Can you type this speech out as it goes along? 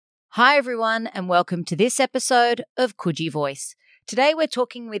Hi everyone and welcome to this episode of Coogee Voice. Today we're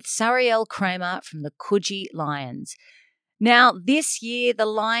talking with Sari-Elle Kraemer from the Coogee Lions. Now this year the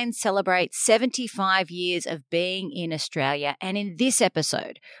Lions celebrate 75 years of being in Australia, and in this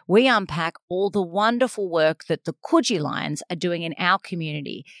episode we unpack all the wonderful work that the Coogee Lions are doing in our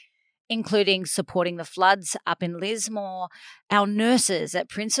community, including supporting the floods up in Lismore, our nurses at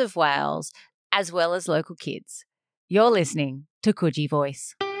Prince of Wales, as well as local kids. You're listening to Coogee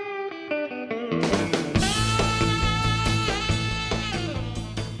Voice.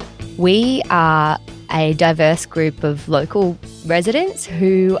 We are a diverse group of local residents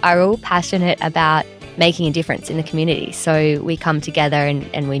who are all passionate about making a difference in the community. So we come together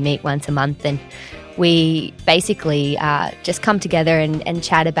and we meet once a month, and we basically just come together and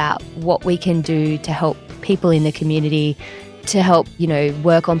chat about what we can do to help people in the community, to help,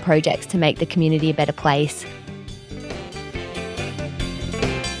 work on projects to make the community a better place.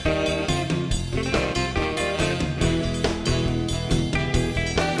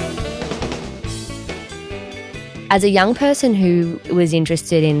 As a young person who was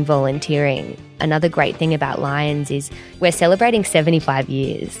interested in volunteering, another great thing about Lions is we're celebrating 75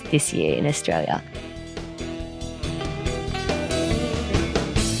 years this year in Australia.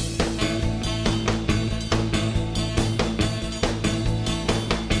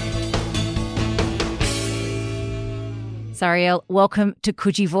 Sari-Elle, welcome to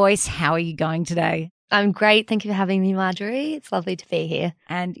Coogee Voice. How are you going today? I'm great. Thank you for having me, Marjorie. It's lovely to be here.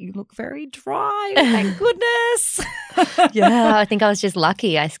 And you look very dry. Thank goodness. Yeah, I think I was just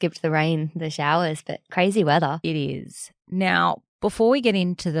lucky. I skipped the rain, the showers, but crazy weather. It is. Now, before we get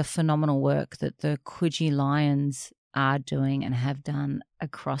into the phenomenal work that the Coogee Lions are doing and have done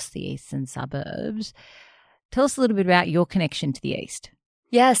across the eastern suburbs, tell us a little bit about your connection to the east.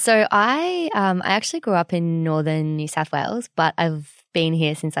 Yeah, so I actually grew up in northern New South Wales, but I've been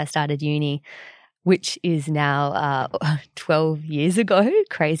here since I started uni, which is now 12 years ago.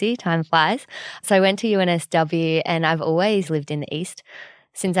 Crazy, time flies. So I went to UNSW and I've always lived in the east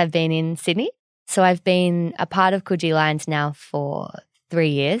since I've been in Sydney. So I've been a part of Coogee Lions now for 3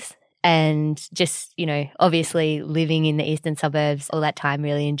 years, and just, obviously living in the eastern suburbs all that time,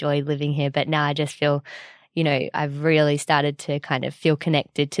 really enjoyed living here. But now I just feel, I've really started to kind of feel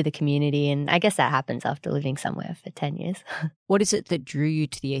connected to the community, and I guess that happens after living somewhere for 10 years. What is it that drew you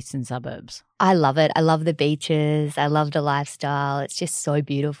to the eastern suburbs? I love it. I love the beaches. I love the lifestyle. It's just so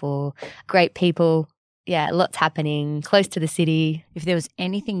beautiful. Great people. Yeah, lots happening, close to the city. If there was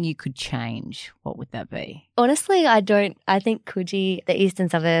anything you could change, what would that be? Honestly, I don't. I think Coogee, the eastern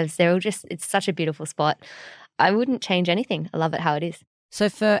suburbs, it's such a beautiful spot. I wouldn't change anything. I love it how it is. So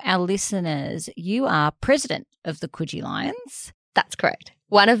for our listeners, you are president of the Coogee Lions. That's correct.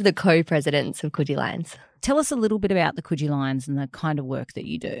 One of the co-presidents of Coogee Lions. Tell us a little bit about the Coogee Lions and the kind of work that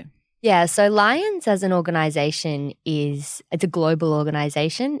you do. Yeah, so Lions as an organisation it's a global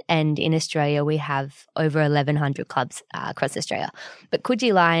organisation, and in Australia we have over 1,100 clubs across Australia. But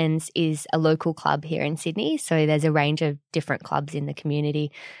Coogee Lions is a local club here in Sydney, so there's a range of different clubs in the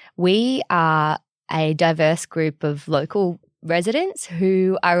community. We are a diverse group of local residents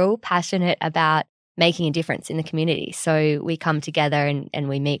who are all passionate about making a difference in the community. So we come together and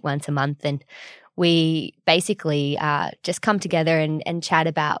we meet once a month, and we basically just come together and chat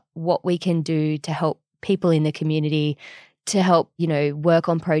about what we can do to help people in the community, to help, work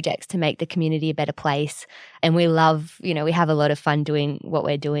on projects to make the community a better place. And we love, we have a lot of fun doing what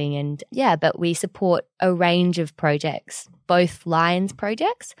we're doing. And but we support a range of projects, both Lions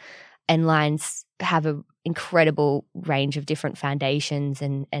projects, and Lions have an incredible range of different foundations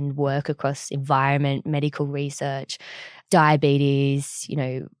and work across environment, medical research, diabetes,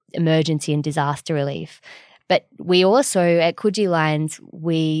 emergency and disaster relief. But we also, at Coogee Lions,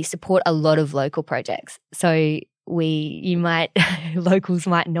 we support a lot of local projects. So locals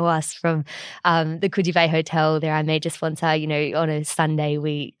might know us from the Coogee Bay Hotel. They're our major sponsor. On a Sunday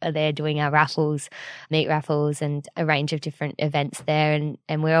we are there doing our raffles, meat raffles, and a range of different events there.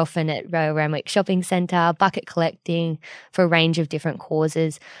 And we're often at Royal Randwick Shopping Centre, bucket collecting for a range of different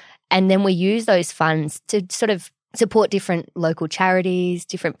causes. And then we use those funds to sort of support different local charities,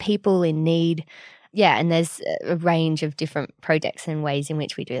 different people in need. Yeah, and there's a range of different projects and ways in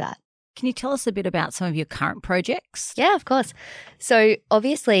which we do that. Can you tell us a bit about some of your current projects? Yeah, of course. So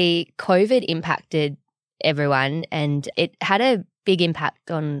obviously COVID impacted everyone, and it had a big impact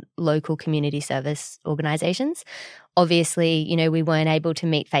on local community service organisations. Obviously, we weren't able to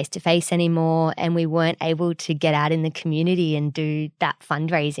meet face-to-face anymore, and we weren't able to get out in the community and do that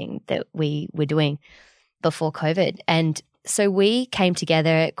fundraising that we were doing before COVID. And so we came together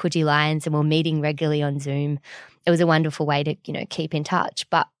at Coogee Lions and we're meeting regularly on Zoom it was a wonderful way to, keep in touch.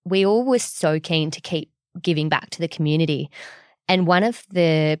 But we all were so keen to keep giving back to the community. And one of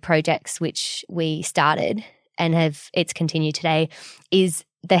the projects which we started and it's continued today is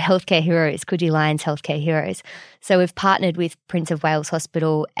the Healthcare Heroes, Coogee Lions Healthcare Heroes. So we've partnered with Prince of Wales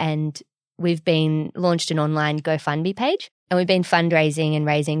Hospital and we've launched an online GoFundMe page, and we've been fundraising and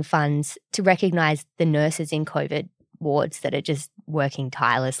raising funds to recognise the nurses in COVID wards that are just working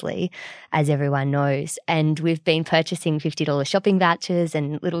tirelessly, as everyone knows. And we've been purchasing $50 shopping vouchers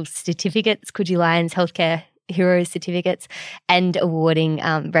and little certificates, Coogee Lions Healthcare Heroes certificates, and awarding,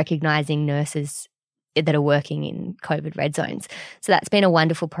 recognising nurses that are working in COVID red zones. So that's been a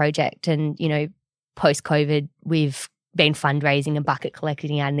wonderful project. And, post-COVID, we've been fundraising and bucket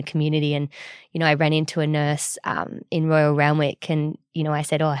collecting out in the community. And, I ran into a nurse in Royal Randwick and, I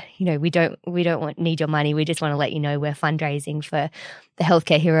said, we don't need your money. We just want to let you know we're fundraising for the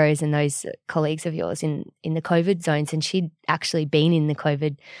Healthcare Heroes and those colleagues of yours in the COVID zones. And she'd actually been in the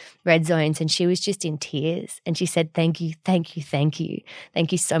COVID red zones and she was just in tears. And she said, thank you. Thank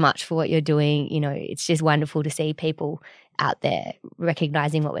you so much for what you're doing. It's just wonderful to see people out there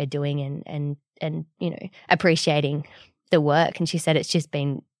recognizing what we're doing and appreciating the work. And she said it's just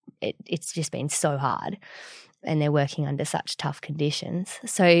been so hard and they're working under such tough conditions.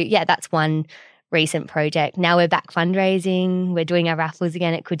 So yeah, that's one recent project. Now we're back fundraising. We're doing our raffles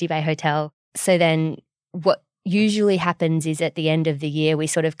again at Coogee Bay Hotel. So then what usually happens is at the end of the year, we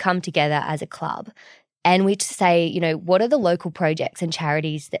sort of come together as a club and we say, what are the local projects and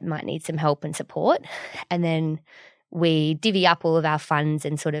charities that might need some help and support? And then we divvy up all of our funds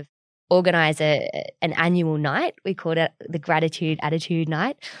and sort of organise an annual night. We call it the Gratitude Attitude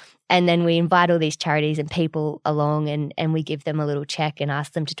Night. And then we invite all these charities and people along and we give them a little check and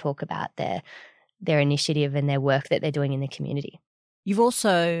ask them to talk about their initiative and their work that they're doing in the community. You've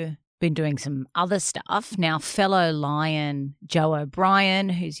also been doing some other stuff. Now, fellow Lion Joe O'Brien,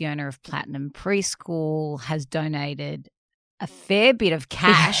 who's the owner of Platinum Preschool, has donated a fair bit of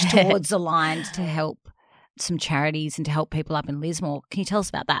cash towards the Lions to help some charities and to help people up in Lismore. Can you tell us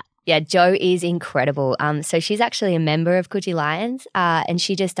about that? Yeah, Jo is incredible. So she's actually a member of Coogee Lions and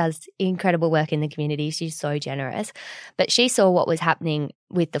she just does incredible work in the community. She's so generous. But she saw what was happening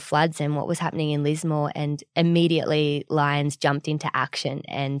with the floods and what was happening in Lismore and immediately Lions jumped into action.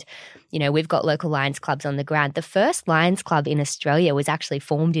 And, we've got local Lions clubs on the ground. The first Lions club in Australia was actually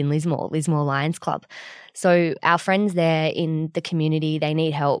formed in Lismore Lions Club. So our friends there in the community, they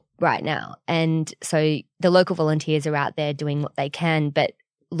need help right now. And so the local volunteers are out there doing what they can, but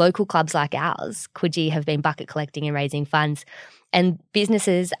local clubs like ours, Coogee, have been bucket collecting and raising funds. And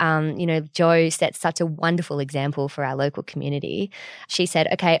businesses, Jo set such a wonderful example for our local community. She said,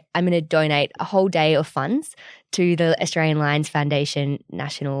 okay, I'm going to donate a whole day of funds to the Australian Lions Foundation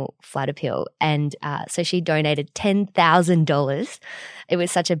National Flood Appeal. And so she donated $10,000. It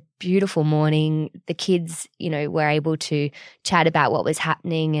was such a beautiful morning. The kids, were able to chat about what was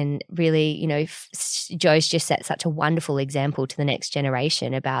happening and really, Jo's just set such a wonderful example to the next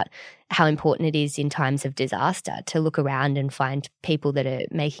generation about how important it is in times of disaster to look around and find people that are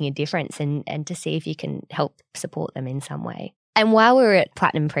making a difference and to see if you can help support them in some way. And while we were at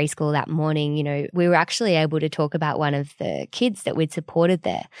Platinum Preschool that morning, we were actually able to talk about one of the kids that we'd supported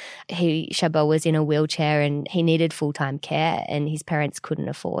there. Shabba was in a wheelchair and he needed full-time care and his parents couldn't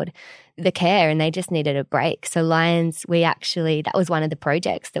afford the care and they just needed a break. So Lions, that was one of the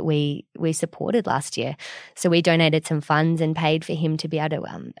projects that we supported last year. So we donated some funds and paid for him to be able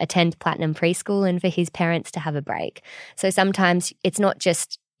to attend Platinum Preschool and for his parents to have a break. So sometimes it's not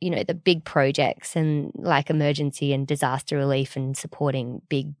just the big projects and like emergency and disaster relief and supporting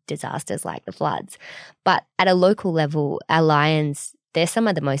big disasters like the floods. But at a local level, our Lions, they're some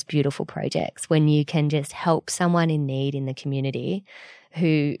of the most beautiful projects when you can just help someone in need in the community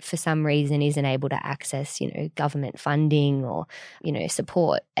who for some reason isn't able to access, government funding or,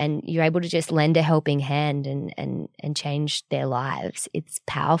 support. And you're able to just lend a helping hand and change their lives. It's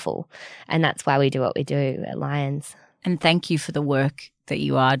powerful. And that's why we do what we do at Lions. And thank you for the work that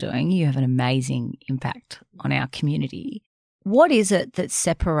you are doing. You have an amazing impact on our community. What is it that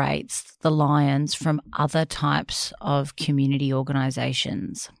separates the Lions from other types of community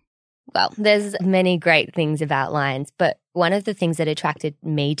organisations? Well, there's many great things about Lions, but one of the things that attracted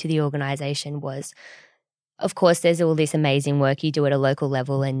me to the organisation was, of course, there's all this amazing work you do at a local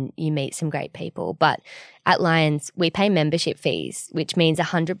level and you meet some great people. But at Lions, we pay membership fees, which means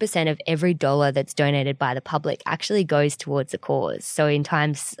 100% of every dollar that's donated by the public actually goes towards the cause. So in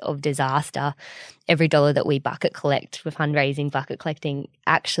times of disaster, every dollar that we bucket collect for fundraising, bucket collecting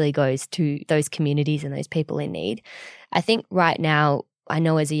actually goes to those communities and those people in need. I think right now, I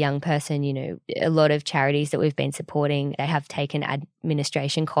know as a young person, a lot of charities that we've been supporting, they have taken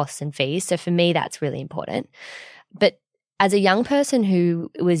administration costs and fees. So for me, that's really important. But as a young person who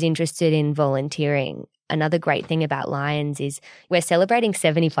was interested in volunteering, another great thing about Lions is we're celebrating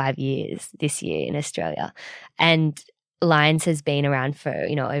 75 years this year in Australia. And Lions has been around for,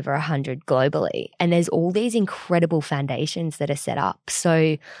 over 100 globally. And there's all these incredible foundations that are set up.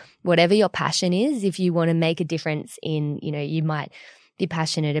 So whatever your passion is, if you want to make a difference in, you might be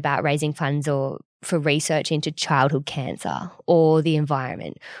passionate about raising funds or for research into childhood cancer or the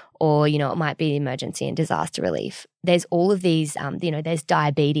environment, or, it might be emergency and disaster relief. There's all of these, there's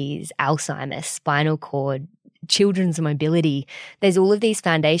diabetes, Alzheimer's, spinal cord, children's mobility. There's all of these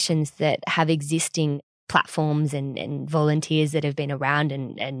foundations that have existing platforms and volunteers that have been around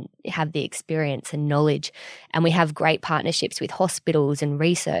and have the experience and knowledge. And we have great partnerships with hospitals and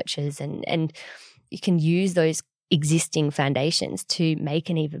researchers, and you can use those existing foundations to make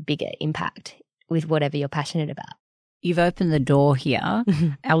an even bigger impact with whatever you're passionate about. You've opened the door here.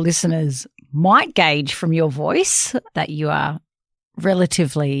 Our listeners might gauge from your voice that you are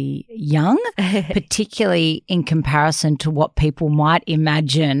relatively young, particularly in comparison to what people might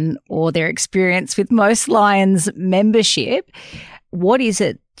imagine or their experience with most Lions membership. What is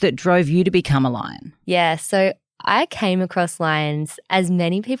it that drove you to become a Lion? Yeah, so I came across Lions, as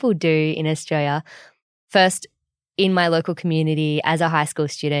many people do in Australia, first in my local community as a high school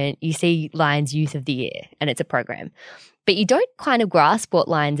student. You see Lions Youth of the Year, and it's a program. But you don't kind of grasp what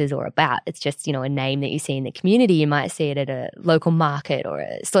Lions is all about. It's just, a name that you see in the community. You might see it at a local market or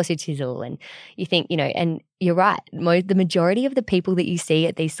a sausage sizzle, and you think, and you're right. The majority of the people that you see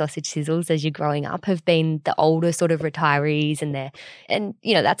at these sausage sizzles as you're growing up have been the older sort of retirees, and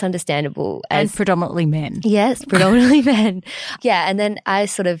that's understandable. And predominantly men. Yes, predominantly men. Yeah, and then I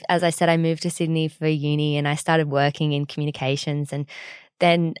as I said, I moved to Sydney for uni and I started working in communications, and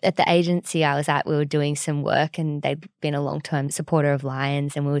then at the agency I was at, we were doing some work, and they'd been a long-term supporter of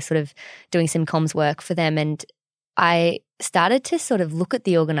Lions, and we were sort of doing some comms work for them. And I started to sort of look at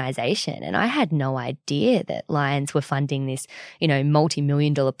the organisation, and I had no idea that Lions were funding this,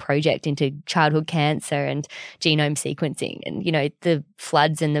 multi-million-dollar project into childhood cancer and genome sequencing, and, the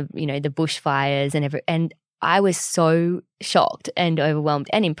floods and the bushfires and I was so shocked and overwhelmed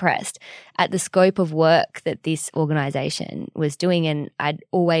and impressed at the scope of work that this organisation was doing. And I'd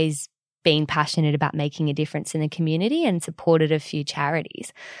always been passionate about making a difference in the community and supported a few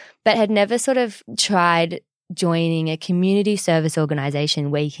charities, but had never sort of tried joining a community service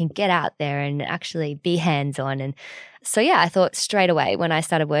organisation where you can get out there and actually be hands-on. And so, I thought straight away when I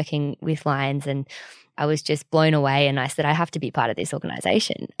started working with Lions, and I was just blown away, and I said, I have to be part of this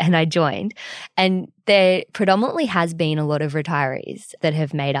organisation, and I joined. And there predominantly has been a lot of retirees that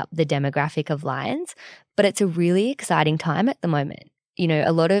have made up the demographic of Lions, but it's a really exciting time at the moment.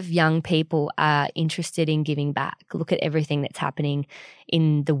 A lot of young people are interested in giving back. Look at everything that's happening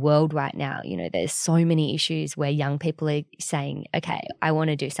in the world right now. There's so many issues where young people are saying, okay, I want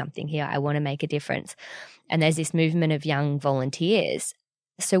to do something here. I want to make a difference. And there's this movement of young volunteers.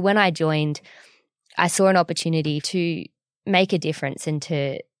 So when I joined, I saw an opportunity to make a difference and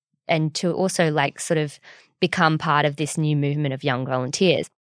to also sort of become part of this new movement of young volunteers.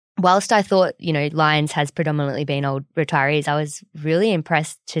 Whilst I thought, Lions has predominantly been old retirees, I was really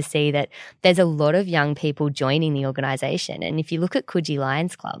impressed to see that there's a lot of young people joining the organisation. And if you look at Coogee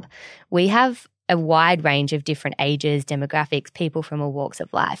Lions Club, we have a wide range of different ages, demographics, people from all walks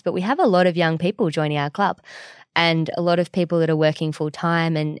of life, but we have a lot of young people joining our club and a lot of people that are working full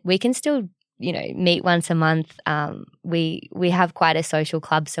time, and we can still meet once a month. We have quite a social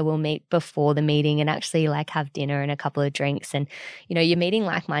club, so we'll meet before the meeting and actually have dinner and a couple of drinks. And, you're meeting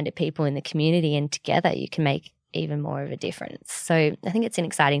like-minded people in the community, and together you can make even more of a difference. So I think it's an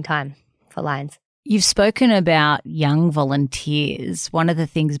exciting time for Lions. You've spoken about young volunteers. One of the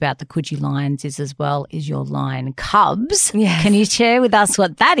things about the Coogee Lions is your Lion Cubs. Yes. Can you share with us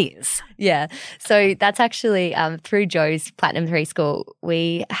what that is? Yeah. So that's actually through Joe's Platinum 3 school.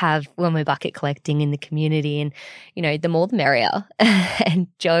 We have, when we're bucket collecting in the community, and, the more the merrier. And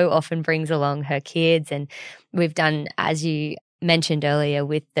Joe often brings along her kids, and we've done, as you mentioned earlier,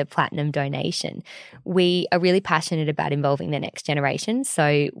 with the platinum donation, we are really passionate about involving the next generation.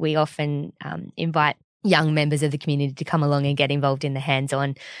 So we often invite young members of the community to come along and get involved in the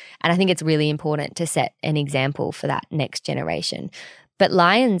hands-on. And I think it's really important to set an example for that next generation. But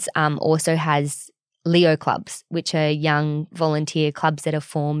Lions also has Leo clubs, which are young volunteer clubs that are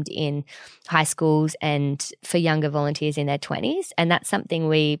formed in high schools and for younger volunteers in their 20s. And that's something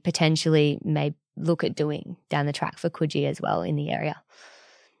we potentially may look at doing down the track for Coogee as well in the area.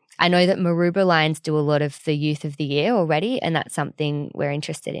 I know that Maroubra Lions do a lot of the Youth of the Year already, and that's something we're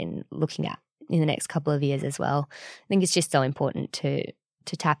interested in looking at in the next couple of years as well. I think it's just so important to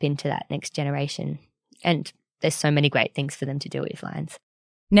tap into that next generation, and there's so many great things for them to do with lions.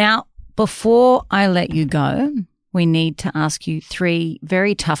 Now, before I let you go, we need to ask you 3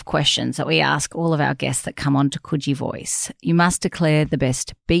 very tough questions that we ask all of our guests that come on to Coogee Voice. You must declare the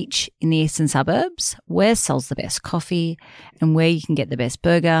best beach in the eastern suburbs, where sells the best coffee, and where you can get the best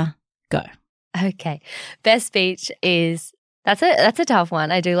burger. Go. Okay. Best beach is that's a tough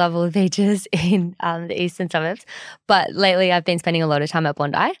one. I do love all the beaches in the eastern suburbs, but lately I've been spending a lot of time at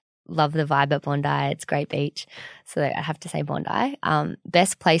Bondi. Love the vibe at Bondi. It's a great beach. So I have to say Bondi.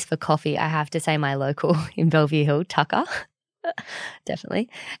 Best place for coffee, I have to say my local in Bellevue Hill, Tucker. Definitely.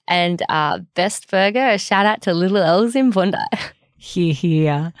 And best burger, a shout out to Little L's in Bondi.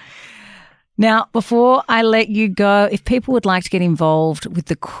 Here. Now, before I let you go, if people would like to get involved with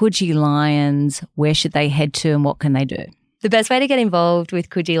the Coogee Lions, where should they head to and what can they do? The best way to get involved with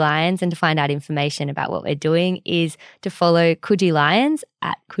Coogee Lions and to find out information about what we're doing is to follow Coogee Lions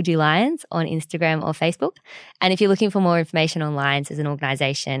at Coogee Lions on Instagram or Facebook. And if you're looking for more information on Lions as an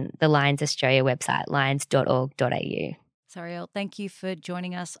organisation, the Lions Australia website, lions.org.au. Sari-Elle, thank you for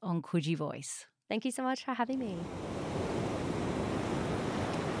joining us on Coogee Voice. Thank you so much for having me.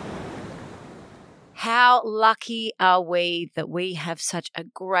 How lucky are we that we have such a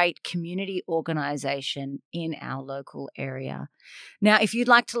great community organisation in our local area? Now, if you'd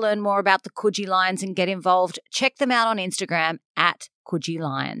like to learn more about the Coogee Lions and get involved, check them out on Instagram at Coogee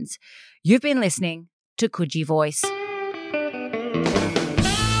Lions. You've been listening to Coogee Voice.